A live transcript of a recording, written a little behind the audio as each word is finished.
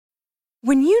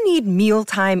When you need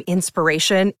mealtime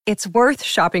inspiration, it's worth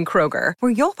shopping Kroger,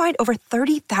 where you'll find over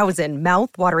 30,000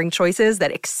 mouth-watering choices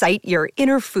that excite your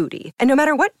inner foodie. And no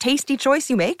matter what tasty choice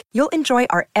you make, you'll enjoy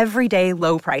our everyday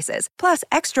low prices, plus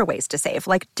extra ways to save,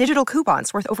 like digital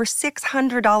coupons worth over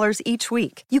 $600 each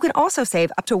week. You can also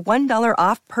save up to $1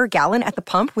 off per gallon at the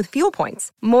pump with fuel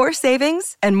points. More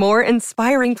savings and more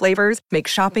inspiring flavors make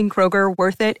shopping Kroger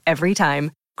worth it every time.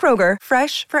 Kroger,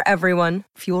 fresh for everyone.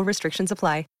 Fuel restrictions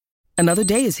apply. Another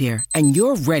day is here, and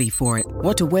you're ready for it.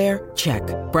 What to wear? Check.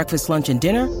 Breakfast, lunch, and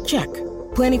dinner? Check.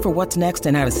 Planning for what's next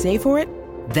and how to save for it?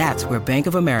 That's where Bank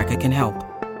of America can help.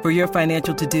 For your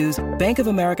financial to-dos, Bank of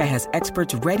America has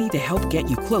experts ready to help get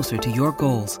you closer to your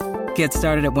goals. Get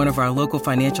started at one of our local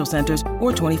financial centers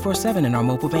or 24/7 in our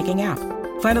mobile banking app.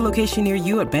 Find a location near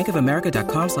you at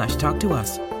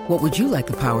bankofamerica.com/talktous. What would you like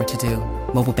the power to do?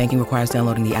 Mobile banking requires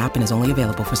downloading the app and is only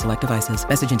available for select devices.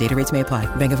 Message and data rates may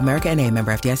apply. Bank of America N.A.,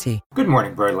 member FDIC. Good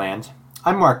morning, Birdland.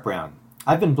 I'm Mark Brown.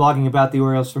 I've been blogging about the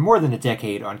Orioles for more than a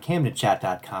decade on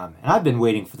CamdenChat.com, and I've been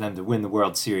waiting for them to win the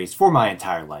World Series for my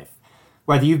entire life.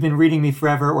 Whether you've been reading me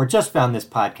forever or just found this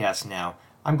podcast now,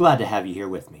 I'm glad to have you here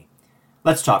with me.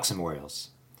 Let's talk some Orioles.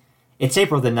 It's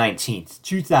April the 19th,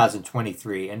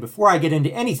 2023, and before I get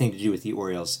into anything to do with the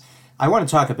Orioles, I want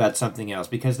to talk about something else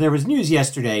because there was news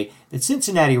yesterday that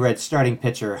Cincinnati Reds starting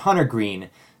pitcher Hunter Greene,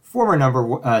 former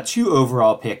number 2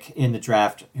 overall pick in the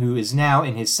draft, who is now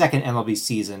in his second MLB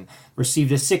season,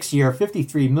 received a 6-year,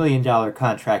 $53 million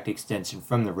contract extension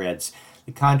from the Reds.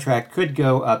 The contract could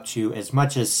go up to as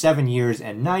much as 7 years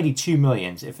and $92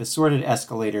 million if assorted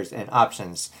escalators and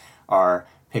options are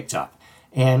picked up.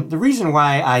 And the reason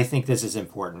why I think this is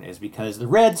important is because the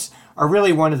Reds are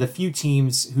really one of the few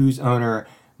teams whose owner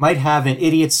might have an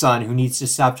idiot son who needs to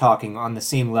stop talking on the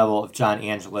same level of John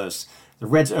Angelos. The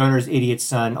Reds owner's idiot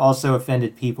son also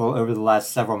offended people over the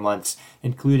last several months,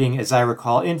 including, as I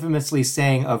recall, infamously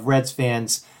saying of Reds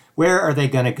fans, "Where are they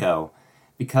going to go?"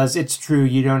 Because it's true,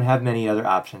 you don't have many other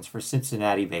options for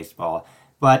Cincinnati baseball.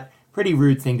 But pretty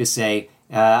rude thing to say.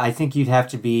 I think you'd have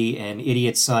to be an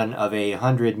idiot son of a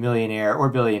 100 millionaire or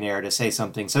billionaire to say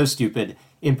something so stupid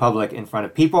in public in front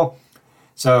of people.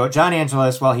 So John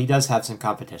Angelos, well, he does have some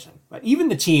competition. But even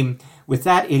the team with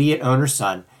that idiot owner's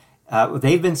son,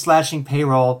 they've been slashing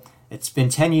payroll. It's been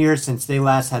 10 years since they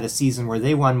last had a season where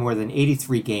they won more than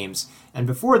 83 games. And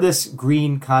before this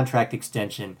Greene contract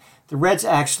extension, the Reds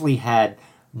actually had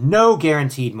no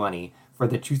guaranteed money for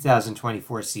the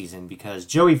 2024 season because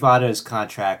Joey Votto's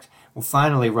contract will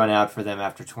finally run out for them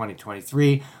after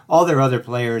 2023. All their other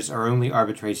players are only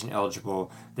arbitration eligible.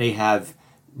 They have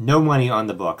no money on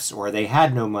the books, or they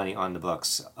had no money on the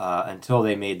books until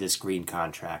they made this Greene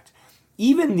contract.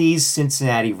 Even these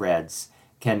Cincinnati Reds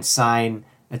can sign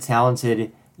a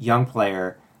talented young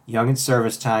player, young in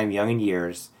service time, young in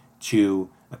years, to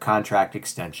a contract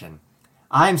extension.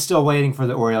 I'm still waiting for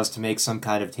the Orioles to make some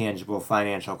kind of tangible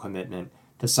financial commitment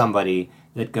to somebody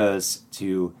that goes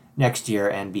to next year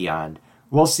and beyond.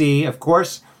 We'll see. Of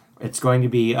course, it's going to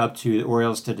be up to the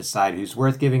Orioles to decide who's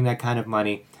worth giving that kind of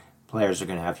money. Players are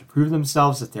going to have to prove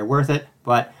themselves that they're worth it.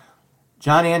 But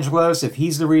John Angelos, if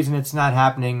he's the reason it's not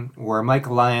happening, or Mike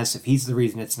Elias, if he's the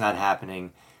reason it's not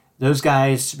happening, those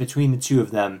guys, between the two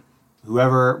of them,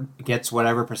 whoever gets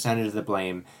whatever percentage of the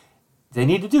blame, they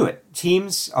need to do it.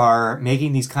 Teams are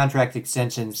making these contract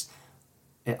extensions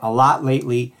a lot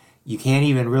lately. You can't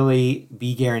even really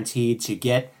be guaranteed to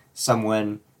get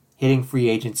someone hitting free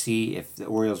agency if the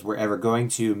Orioles were ever going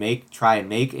to try and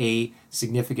make a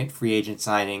significant free agent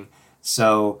signing.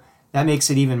 So that makes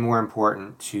it even more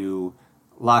important to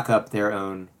lock up their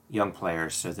own young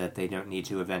players so that they don't need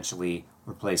to eventually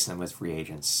replace them with free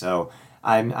agents. So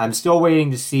I'm still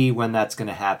waiting to see when that's going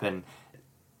to happen.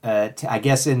 I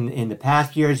guess in the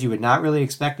past years you would not really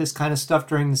expect this kind of stuff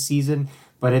during the season,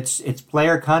 but it's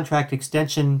player contract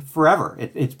extension forever.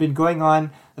 It's been going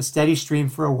on a steady stream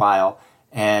for a while,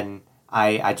 and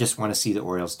I just want to see the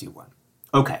Orioles do one.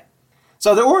 Okay.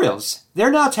 So the Orioles,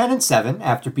 they're now 10-7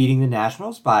 after beating the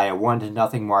Nationals by a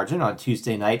 1-0 margin on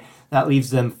Tuesday night. That leaves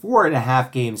them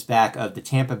 4.5 games back of the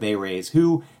Tampa Bay Rays,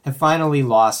 who have finally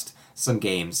lost some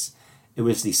games. It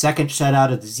was the second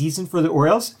shutout of the season for the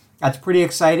Orioles. That's pretty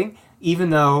exciting, even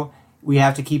though we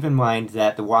have to keep in mind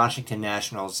that the Washington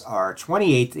Nationals are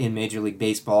 28th in Major League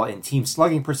Baseball in team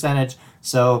slugging percentage,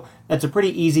 so that's a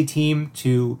pretty easy team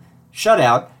to shut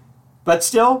out. But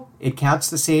still, it counts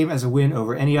the same as a win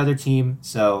over any other team,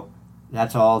 so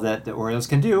that's all that the Orioles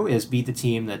can do is beat the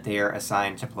team that they are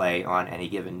assigned to play on any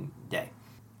given day.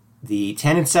 The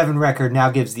 10-7 record now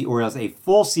gives the Orioles a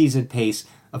full season pace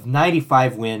of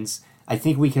 95 wins. I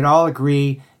think we can all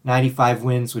agree 95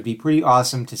 wins would be pretty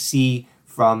awesome to see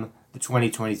from the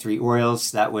 2023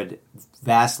 Orioles. That would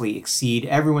vastly exceed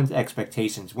everyone's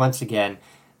expectations once again.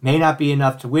 May not be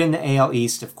enough to win the AL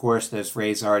East. Of course, those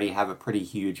Rays already have a pretty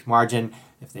huge margin.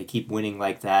 If they keep winning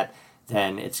like that,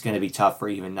 then it's going to be tough for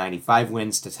even 95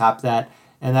 wins to top that.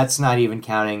 And that's not even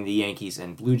counting the Yankees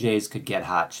and Blue Jays could get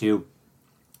hot too.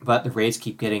 But the Rays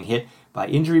keep getting hit by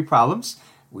injury problems.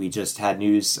 We just had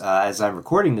news as I'm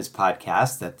recording this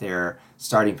podcast that their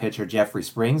starting pitcher Jeffrey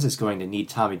Springs is going to need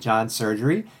Tommy John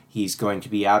surgery. He's going to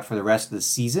be out for the rest of the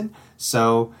season.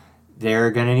 So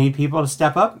they're going to need people to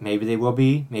step up. Maybe they will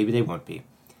be, maybe they won't be.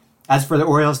 As for the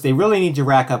Orioles, they really need to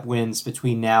rack up wins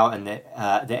between now and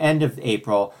the end of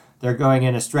April. They're going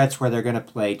in a stretch where they're going to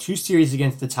play 2 series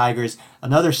against the Tigers,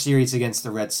 another series against the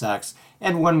Red Sox,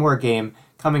 and one more game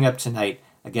coming up tonight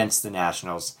against the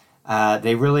Nationals.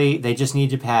 They just need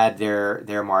to pad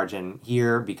their margin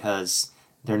here because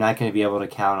they're not going to be able to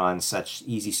count on such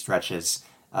easy stretches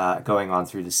going on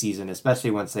through the season, especially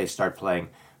once they start playing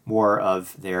more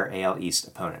of their AL East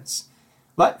opponents.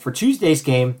 But for Tuesday's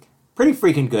game, pretty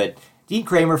freaking good. Dean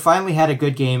Kramer finally had a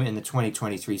good game in the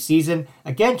 2023 season.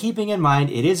 Again, keeping in mind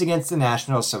it is against the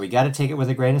Nationals, so we got to take it with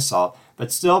a grain of salt.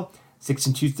 But still, 6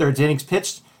 2/3 innings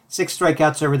pitched, 6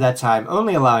 strikeouts over that time,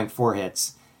 only allowing 4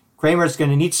 hits. Kramer's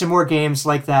going to need some more games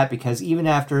like that because even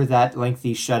after that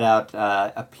lengthy shutout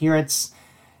appearance,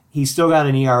 he's still got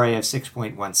an ERA of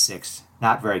 6.16.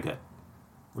 Not very good.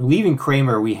 Relieving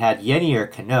Kramer, we had Oughta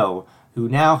Canó, who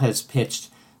now has pitched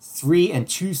 3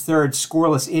 2/3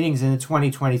 scoreless innings in the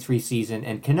 2023 season.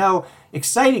 And Canó,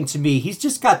 exciting to me, he's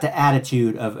just got the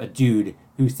attitude of a dude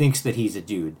who thinks that he's a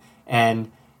dude.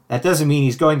 And that doesn't mean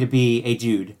he's going to be a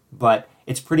dude, but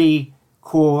it's pretty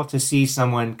cool to see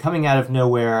someone coming out of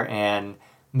nowhere and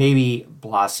maybe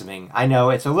blossoming. I know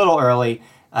it's a little early.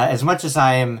 As much as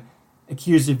I am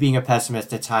accused of being a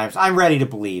pessimist at times, I'm ready to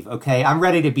believe, okay? I'm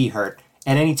ready to be hurt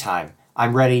at any time.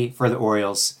 I'm ready for the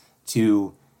Orioles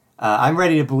to... I'm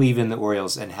ready to believe in the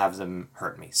Orioles and have them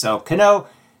hurt me. So, Canó,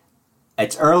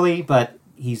 it's early, but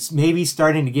he's maybe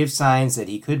starting to give signs that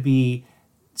he could be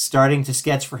starting to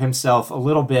sketch for himself a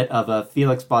little bit of a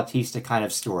Felix Bautista kind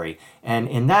of story. And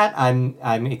in that, I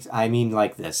mean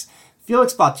like this.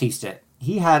 Felix Bautista,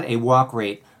 he had a walk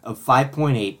rate of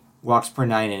 5.8 walks per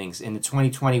 9 innings in the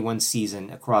 2021 season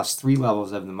across 3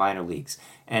 levels of the minor leagues.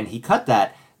 And he cut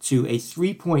that to a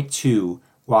 3.2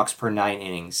 walks per 9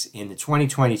 innings in the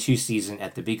 2022 season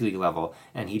at the big league level.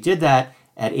 And he did that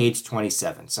at age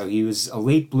 27. So he was a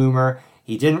late bloomer.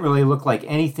 He didn't really look like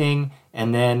anything.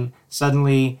 And then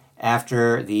suddenly,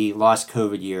 after the lost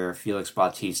COVID year, Felix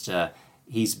Bautista,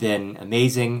 he's been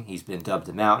amazing. He's been dubbed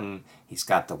the Mountain. He's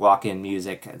got the walk-in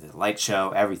music, the light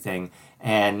show, everything.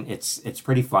 And it's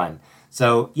pretty fun.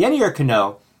 So Oughta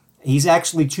Canó, he's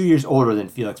actually 2 years older than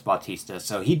Felix Bautista.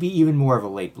 So he'd be even more of a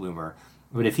late bloomer.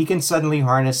 But if he can suddenly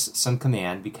harness some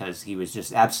command, because he was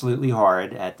just absolutely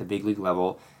hard at the big league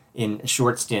level in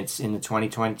short stints in the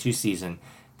 2022 season,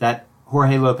 that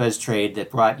Jorge Lopez trade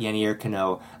that brought Oughta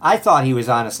Canó, I thought he was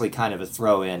honestly kind of a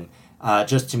throw-in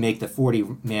just to make the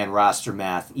 40-man roster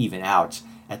math even out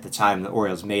at the time the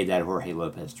Orioles made that Jorge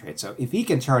Lopez trade. So if he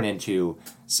can turn into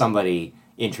somebody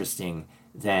interesting,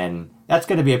 then that's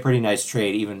going to be a pretty nice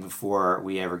trade even before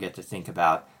we ever get to think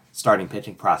about starting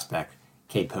pitching prospect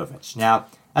Cade Povich. Now,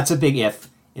 that's a big if.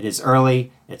 It is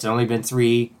early. It's only been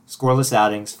 3 scoreless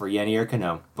outings for Oughta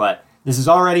Canó, but this is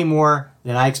already more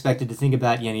than I expected to think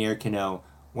about Oughta Canó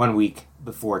 1 week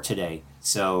before today.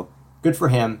 So good for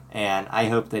him, and I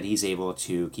hope that he's able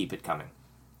to keep it coming.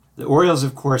 The Orioles,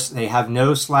 of course, they have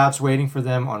no slouch waiting for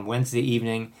them on Wednesday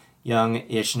evening.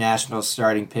 Young-ish Nationals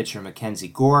starting pitcher Mackenzie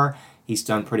Gore. He's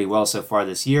done pretty well so far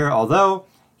this year, although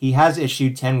he has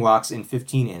issued 10 walks in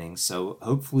 15 innings, so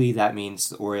hopefully that means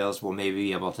the Orioles will maybe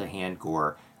be able to hand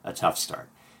Gore a tough start.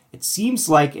 It seems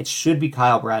like it should be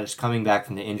Kyle Bradish coming back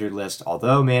from the injured list,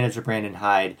 although manager Brandon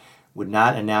Hyde would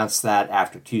not announce that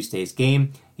after Tuesday's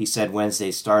game. He said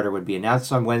Wednesday's starter would be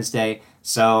announced on Wednesday,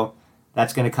 so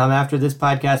that's going to come after this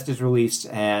podcast is released,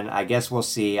 and I guess we'll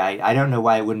see. I don't know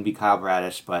why it wouldn't be Kyle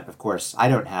Bradish, but of course I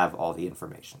don't have all the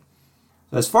information.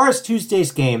 So as far as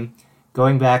Tuesday's game,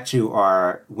 going back to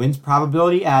our wins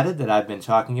probability added that I've been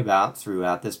talking about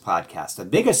throughout this podcast, the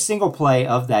biggest single play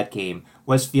of that game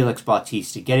was Felix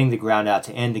Bautista getting the ground out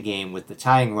to end the game with the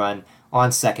tying run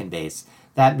on second base.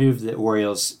 That moved the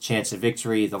Orioles' chance of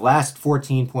victory the last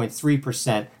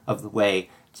 14.3% of the way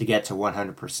to get to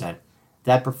 100%.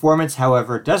 That performance,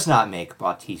 however, does not make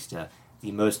Bautista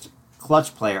the most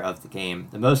clutch player of the game.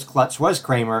 The most clutch was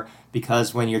Kramer,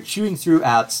 because when you're chewing through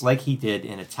outs like he did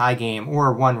in a tie game or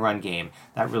a one-run game,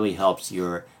 that really helps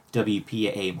your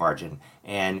WPA margin.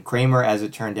 And Kramer, as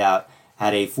it turned out,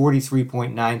 had a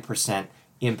 43.9%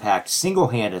 impact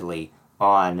single-handedly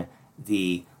on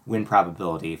the win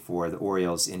probability for the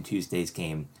Orioles in Tuesday's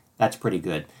game. That's pretty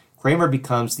good. Kramer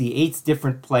becomes the 8th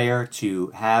different player to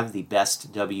have the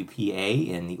best WPA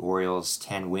in the Orioles'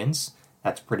 10 wins.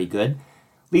 That's pretty good.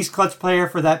 Least clutch player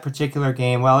for that particular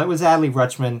game, well, it was Adley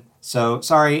Rutschman. So,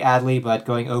 sorry, Adley, but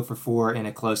going 0 for 4 in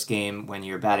a close game when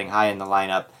you're batting high in the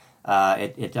lineup,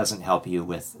 it doesn't help you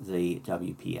with the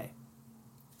WPA.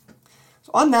 So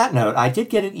on that note, I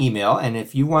did get an email, and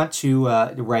if you want to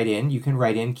write in, you can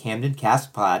write in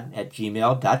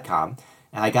camdencastpod@gmail.com.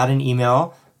 And I got an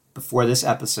email before this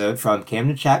episode from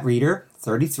Camden Chat Reader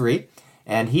 33,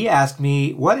 and he asked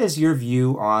me, what is your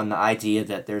view on the idea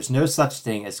that there's no such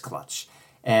thing as clutch?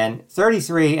 And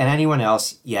 33 and anyone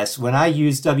else, yes, when I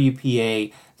use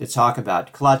WPA to talk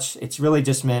about clutch, it's really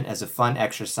just meant as a fun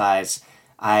exercise.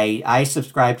 I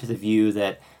subscribe to the view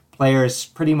that players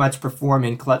pretty much perform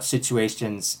in clutch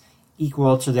situations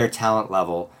equal to their talent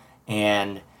level,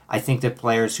 and I think that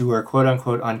players who are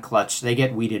quote-unquote unclutch, they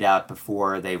get weeded out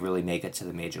before they really make it to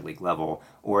the major league level,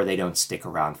 or they don't stick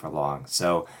around for long.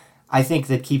 So I think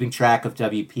that keeping track of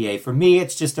WPA, for me,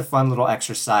 it's just a fun little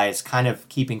exercise, kind of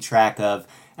keeping track of,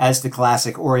 as the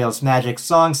classic Orioles Magic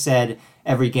song said,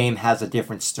 every game has a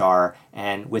different star,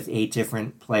 and with 8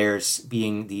 different players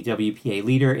being the WPA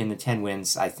leader in the 10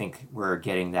 wins, I think we're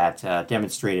getting that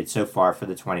demonstrated so far for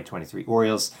the 2023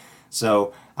 Orioles.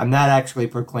 So I'm not actually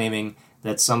proclaiming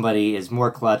that somebody is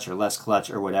more clutch or less clutch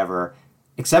or whatever,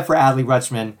 except for Adley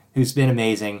Rutschman, who's been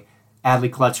amazing. Adley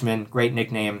Clutchman, great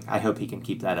nickname. I hope he can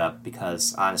keep that up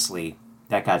because, honestly,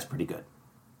 that guy's pretty good.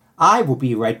 I will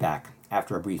be right back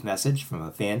after a brief message from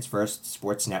a Fans First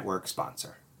Sports Network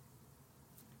sponsor.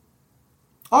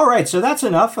 All right, so that's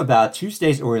enough about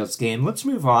Tuesday's Orioles game. Let's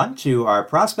move on to our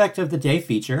Prospect of the Day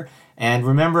feature. And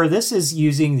remember, this is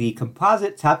using the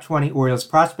composite Top 20 Orioles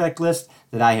prospect list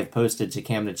that I have posted to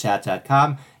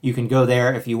CamdenChat.com. You can go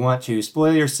there if you want to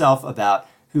spoil yourself about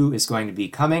who is going to be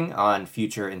coming on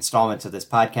future installments of this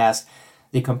podcast.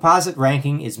 The composite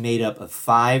ranking is made up of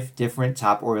 5 different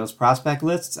top Orioles prospect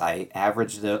lists. I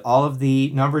averaged all of the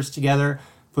numbers together,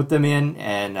 put them in,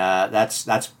 and that's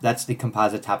the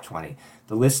composite top 20.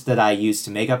 The list that I used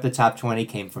to make up the top 20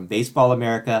 came from Baseball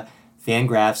America,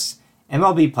 Fangraphs,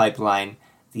 MLB Pipeline,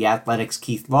 The Athletic's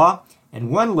Keith Law,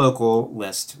 and one local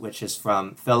list, which is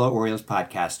from fellow Orioles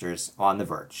podcasters on The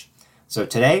Verge. So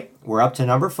today, we're up to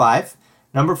number 5.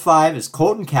 Number 5 is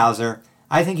Colton Cowser.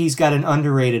 I think he's got an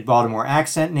underrated Baltimore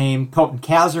accent name, Colton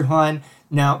Cowserhun.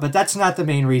 No, but that's not the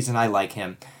main reason I like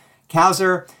him.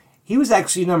 Cowser, he was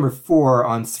actually number 4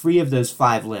 on 3 of those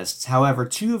 5 lists. However,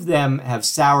 2 of them have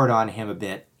soured on him a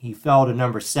bit. He fell to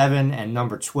number 7 and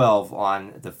number 12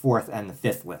 on the 4th and the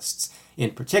 5th lists.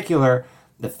 In particular,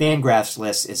 the Fangraphs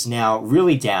list is now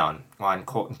really down on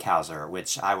Colton Cowser,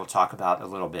 which I will talk about a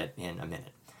little bit in a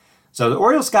minute. So the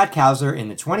Orioles got Cowser in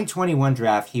the 2021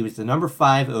 draft. He was the number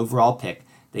 5 overall pick.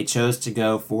 They chose to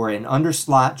go for an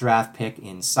underslot draft pick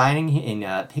in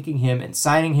picking him and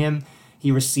signing him.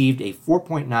 He received a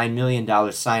 $4.9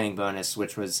 million signing bonus,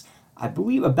 which was, I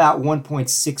believe, about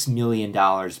 $1.6 million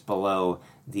below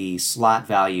the slot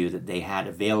value that they had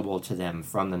available to them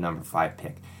from the number 5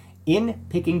 pick. In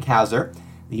picking Cowser,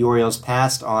 the Orioles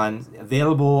passed on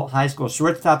available high school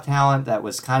shortstop talent that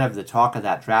was kind of the talk of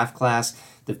that draft class.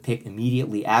 The pick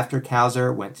immediately after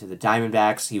Cowser went to the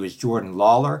Diamondbacks. He was Jordan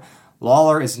Lawler.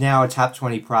 Lawler is now a top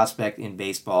 20 prospect in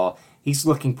baseball. He's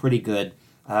looking pretty good.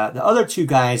 The other 2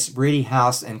 guys, Brady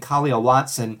House and Khalil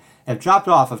Watson, have dropped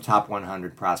off of top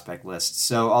 100 prospect lists.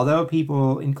 So although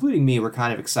people, including me, were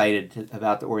kind of excited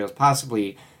about the Orioles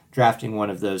possibly drafting one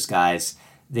of those guys,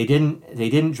 they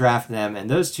didn't draft them, and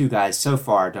those 2 guys so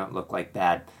far don't look like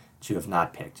bad to have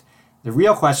not picked. The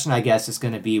real question, I guess, is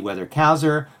going to be whether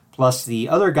Cowser plus the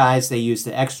other guys they used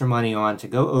the extra money on to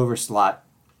go over slot,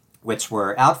 which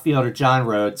were outfielder John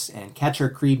Rhodes and catcher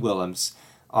Creed Willems,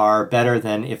 are better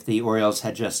than if the Orioles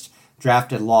had just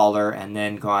drafted Lawler and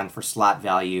then gone for slot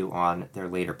value on their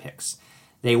later picks.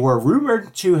 They were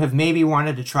rumored to have maybe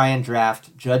wanted to try and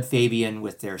draft Judd Fabian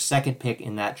with their 2nd pick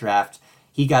in that draft.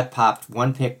 He got popped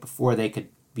 1 pick before they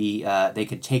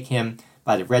could take him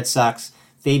by the Red Sox.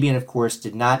 Fabian, of course,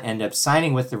 did not end up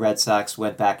signing with the Red Sox,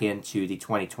 went back into the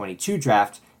 2022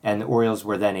 draft, and the Orioles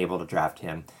were then able to draft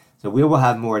him. So we will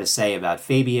have more to say about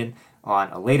Fabian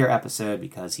on a later episode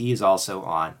because he is also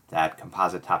on that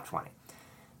composite top 20.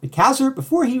 But Cowser,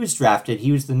 before he was drafted,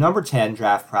 he was the number 10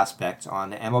 draft prospect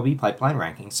on the MLB Pipeline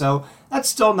ranking, so that's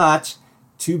still not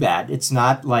too bad. It's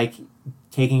not like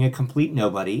taking a complete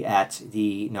nobody at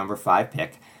the number 5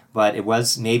 pick, but it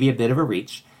was maybe a bit of a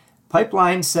reach.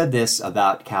 Pipeline said this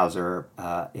about Cowser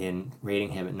in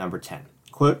rating him at number 10.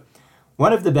 Quote,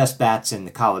 "One of the best bats in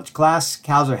the college class,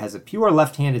 Cowser has a pure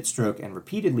left-handed stroke and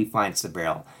repeatedly finds the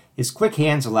barrel. His quick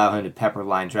hands allow him to pepper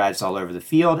line drives all over the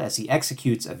field as he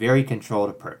executes a very controlled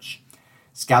approach.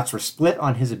 Scouts were split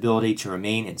on his ability to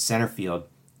remain in center field."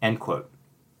 End quote.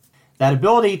 That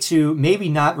ability to maybe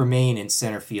not remain in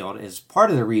center field is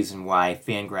part of the reason why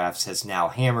Fangraphs has now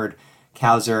hammered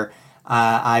Cowser.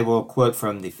 I will quote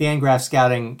from the Fangraphs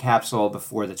scouting capsule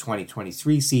before the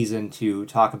 2023 season to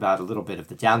talk about a little bit of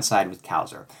the downside with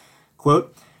Cowser.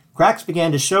 Quote, "Cracks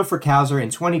began to show for Cowser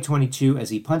in 2022 as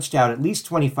he punched out at least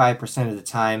 25% of the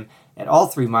time at all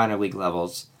three minor league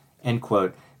levels." End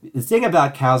quote. The thing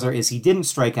about Cowser is he didn't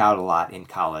strike out a lot in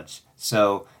college.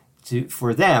 So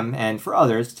for them and for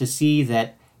others to see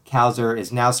that Cowser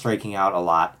is now striking out a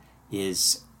lot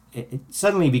it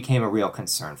suddenly became a real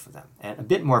concern for them. And a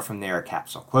bit more from their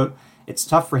capsule. Quote, "It's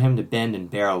tough for him to bend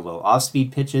and barrel low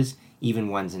off-speed pitches, even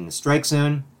ones in the strike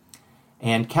zone.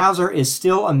 And Cowser is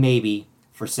still a maybe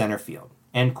for center field."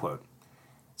 End quote.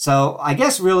 So I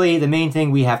guess really the main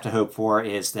thing we have to hope for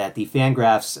is that the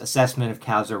Fangraphs assessment of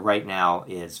Cowser right now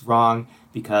is wrong,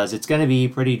 because it's going to be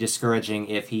pretty discouraging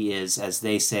if he is, as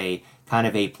they say, kind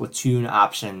of a platoon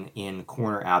option in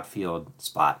corner outfield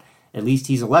spot. At least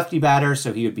he's a lefty batter,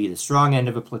 so he would be the strong end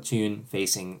of a platoon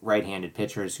facing right-handed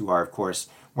pitchers who are, of course,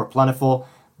 more plentiful.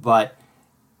 But,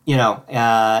 you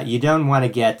don't want to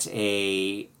get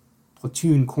a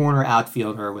platoon corner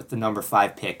outfielder with the number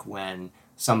 5 pick when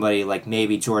somebody like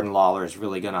maybe Jordan Lawler is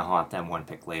really going to haunt them one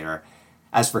pick later.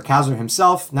 As for Cowser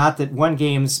himself, not that one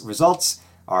game's results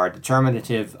are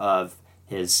determinative of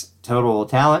his total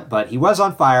talent, but he was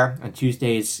on fire on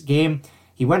Tuesday's game.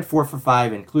 He went 4 for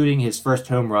 5, including his first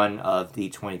home run of the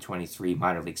 2023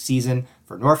 minor league season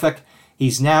for Norfolk.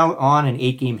 He's now on an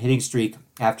 8-game hitting streak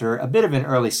after a bit of an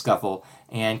early scuffle,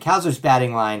 and Cowser's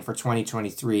batting line for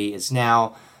 2023 is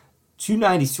now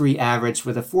 .293 average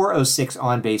with a .406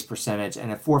 on-base percentage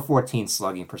and a .414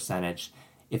 slugging percentage.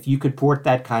 If you could port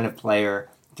that kind of player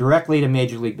directly to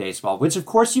Major League Baseball, which of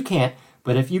course you can't,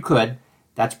 but if you could,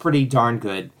 that's pretty darn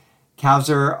good.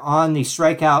 Cowser on the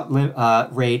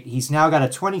strikeout rate, he's now got a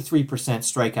 23%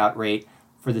 strikeout rate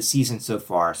for the season so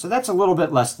far. So that's a little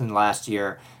bit less than last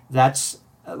year. That's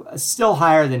still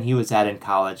higher than he was at in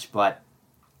college, but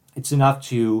it's enough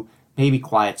to maybe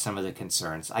quiet some of the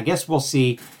concerns. I guess we'll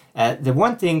see. The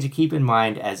one thing to keep in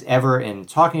mind, as ever, in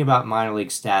talking about minor league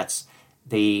stats,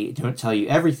 they don't tell you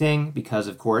everything because,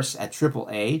 of course, at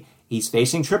AAA, he's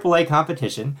facing AAA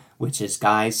competition, which is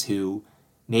guys who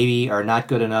maybe are not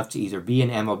good enough to either be in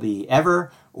MLB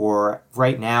ever or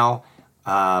right now.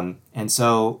 And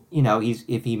so,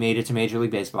 if he made it to Major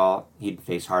League Baseball, he'd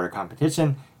face harder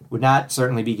competition. Would not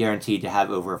certainly be guaranteed to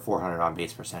have over a .400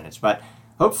 on-base percentage. But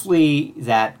hopefully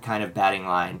that kind of batting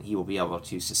line, he will be able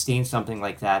to sustain something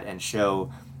like that and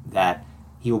show that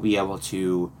he will be able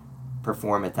to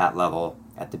perform at that level,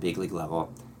 at the big league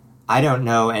level. I don't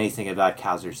know anything about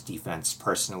Cowser's defense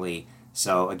personally.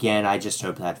 So again, I just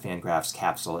hope that Fangraphs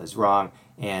capsule is wrong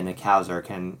and that Cowser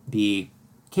can be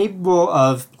capable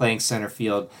of playing center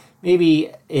field,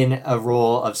 maybe in a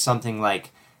role of something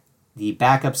like the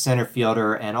backup center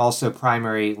fielder and also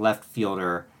primary left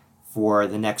fielder for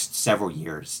the next several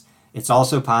years. It's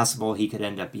also possible he could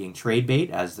end up being trade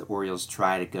bait as the Orioles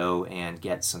try to go and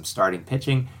get some starting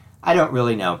pitching. I don't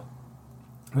really know.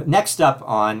 But next up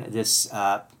on this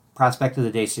Prospect of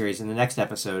the Day series, in the next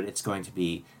episode, it's going to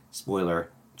be, spoiler,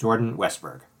 Jordan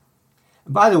Westburg.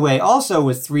 By the way, also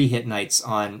with 3 hit nights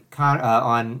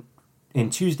in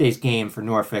Tuesday's game for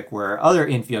Norfolk were other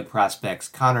infield prospects,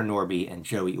 Connor Norby and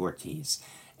Joey Ortiz.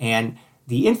 And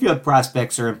the infield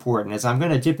prospects are important, as I'm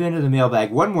going to dip into the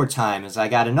mailbag one more time, as I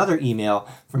got another email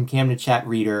from Camden Chat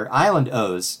reader Island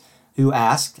O's, who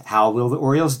asked, how will the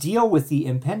Orioles deal with the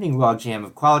impending logjam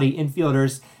of quality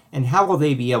infielders, and how will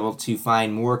they be able to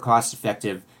find more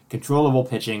cost-effective, controllable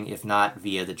pitching, if not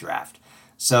via the draft?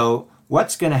 So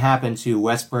what's going to happen to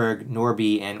Westburg,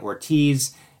 Norby, and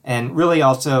Ortiz, and really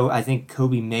also, I think,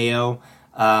 Kobe Mayo?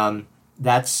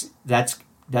 That's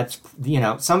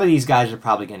some of these guys are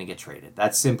probably going to get traded.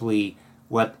 That's simply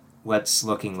what's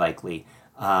looking likely.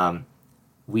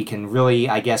 We can really,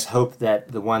 I guess, hope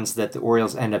that the ones that the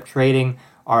Orioles end up trading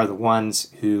are the ones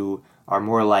who are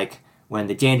more like when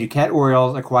the Dan Duquette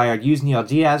Orioles acquired Yusniel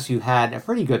Diaz, who had a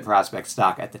pretty good prospect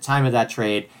stock at the time of that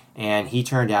trade, and he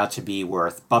turned out to be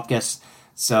worth bupkis.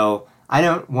 So I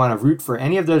don't want to root for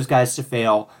any of those guys to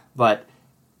fail, but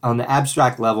on the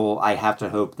abstract level, I have to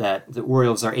hope that the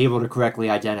Orioles are able to correctly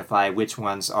identify which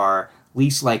ones are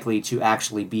least likely to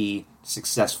actually be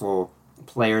successful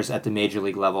players at the major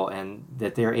league level, and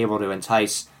that they're able to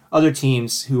entice other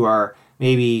teams who are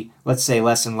maybe, let's say,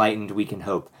 less enlightened, we can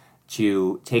hope,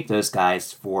 to take those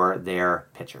guys for their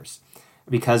pitchers.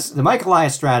 Because the Mike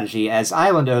Elias strategy, as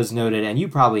Island O's noted, and you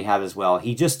probably have as well,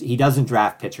 he doesn't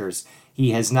draft pitchers.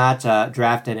 He has not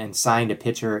drafted and signed a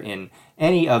pitcher in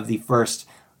any of the first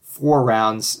 4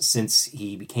 rounds since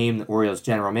he became the Orioles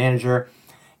general manager.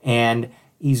 And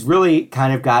he's really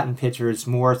kind of gotten pitchers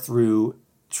more through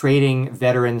trading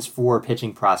veterans for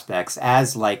pitching prospects,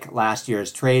 as like last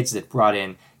year's trades that brought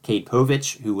in Cade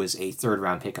Povich, who was a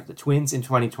 3rd-round pick of the Twins in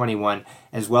 2021,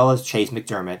 as well as Chase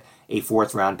McDermott, a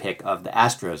 4th-round pick of the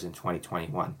Astros in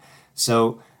 2021.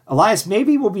 So Elias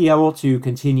maybe will be able to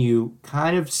continue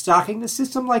kind of stocking the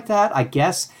system like that. I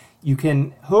guess you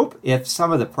can hope if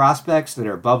some of the prospects that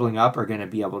are bubbling up are going to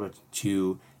be able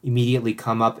to immediately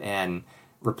come up and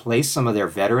replace some of their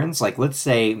veterans. Like, let's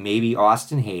say maybe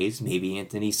Austin Hayes, maybe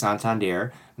Anthony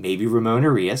Santander, maybe Ramon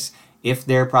Arias. If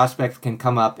their prospects can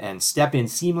come up and step in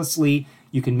seamlessly,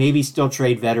 you can maybe still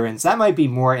trade veterans. That might be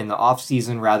more in the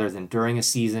offseason rather than during a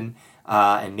season,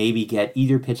 and maybe get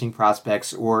either pitching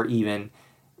prospects or even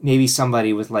maybe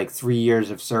somebody with like 3 years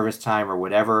of service time or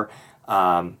whatever.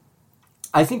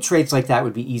 I think trades like that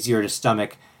would be easier to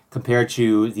stomach compared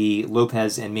to the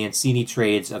Lopez and Mancini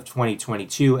trades of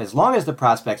 2022, as long as the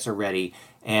prospects are ready.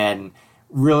 And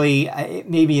really,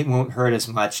 maybe it won't hurt as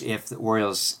much if the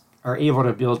Orioles are able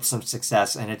to build some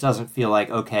success and it doesn't feel like,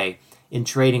 okay, in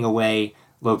trading away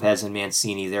Lopez and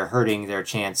Mancini, they're hurting their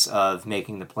chance of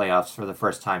making the playoffs for the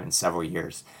first time in several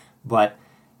years. But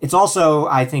it's also,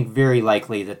 I think, very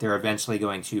likely that they're eventually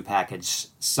going to package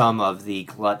some of the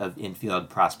glut of infield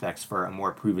prospects for a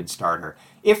more proven starter,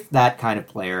 if that kind of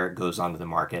player goes onto the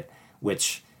market,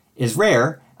 which is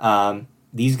rare.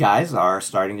 These guys are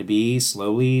starting to be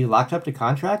slowly locked up to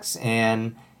contracts,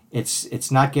 and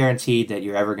it's not guaranteed that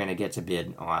you're ever going to get to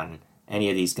bid on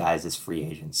any of these guys as free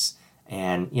agents.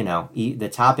 And, you know, the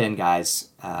top-end guys,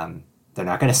 they're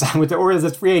not going to sign with the Orioles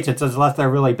as free agents unless they're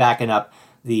really backing up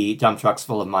the dump trucks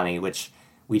full of money, which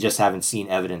we just haven't seen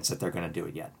evidence that they're going to do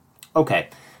it yet. Okay,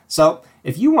 so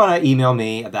if you want to email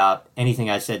me about anything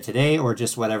I said today or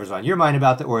just whatever's on your mind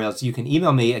about the Orioles, you can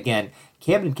email me, again,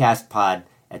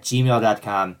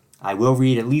 CamdenCastPod@gmail.com. I will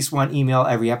read at least one email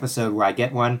every episode where I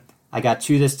get one. I got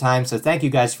 2 this time, so thank you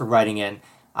guys for writing in.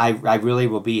 I really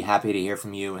will be happy to hear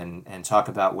from you and talk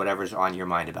about whatever's on your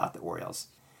mind about the Orioles.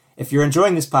 If you're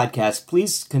enjoying this podcast,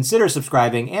 please consider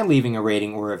subscribing and leaving a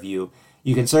rating or review.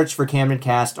 You can search for Camden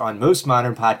Cast on most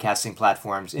modern podcasting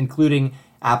platforms, including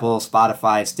Apple,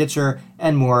 Spotify, Stitcher,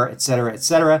 and more, etc.,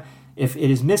 etc. If it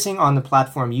is missing on the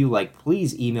platform you like,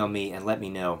 please email me and let me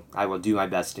know. I will do my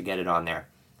best to get it on there.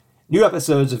 New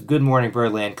episodes of Good Morning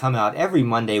Birdland come out every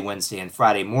Monday, Wednesday, and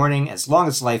Friday morning, as long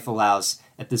as life allows.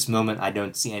 At this moment, I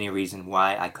don't see any reason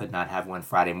why I could not have one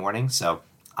Friday morning, so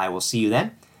I will see you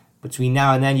then. Between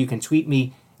now and then, you can tweet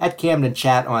me at Camden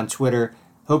Chat on Twitter.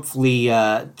 Hopefully,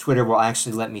 Twitter will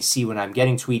actually let me see when I'm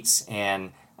getting tweets,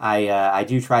 and I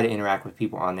do try to interact with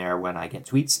people on there when I get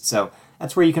tweets, so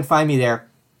that's where you can find me there.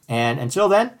 And until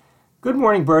then, Good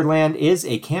Morning Birdland is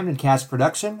a Camden Cast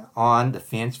production on the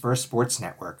Fans First Sports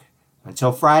Network.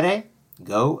 Until Friday,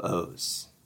 go O's.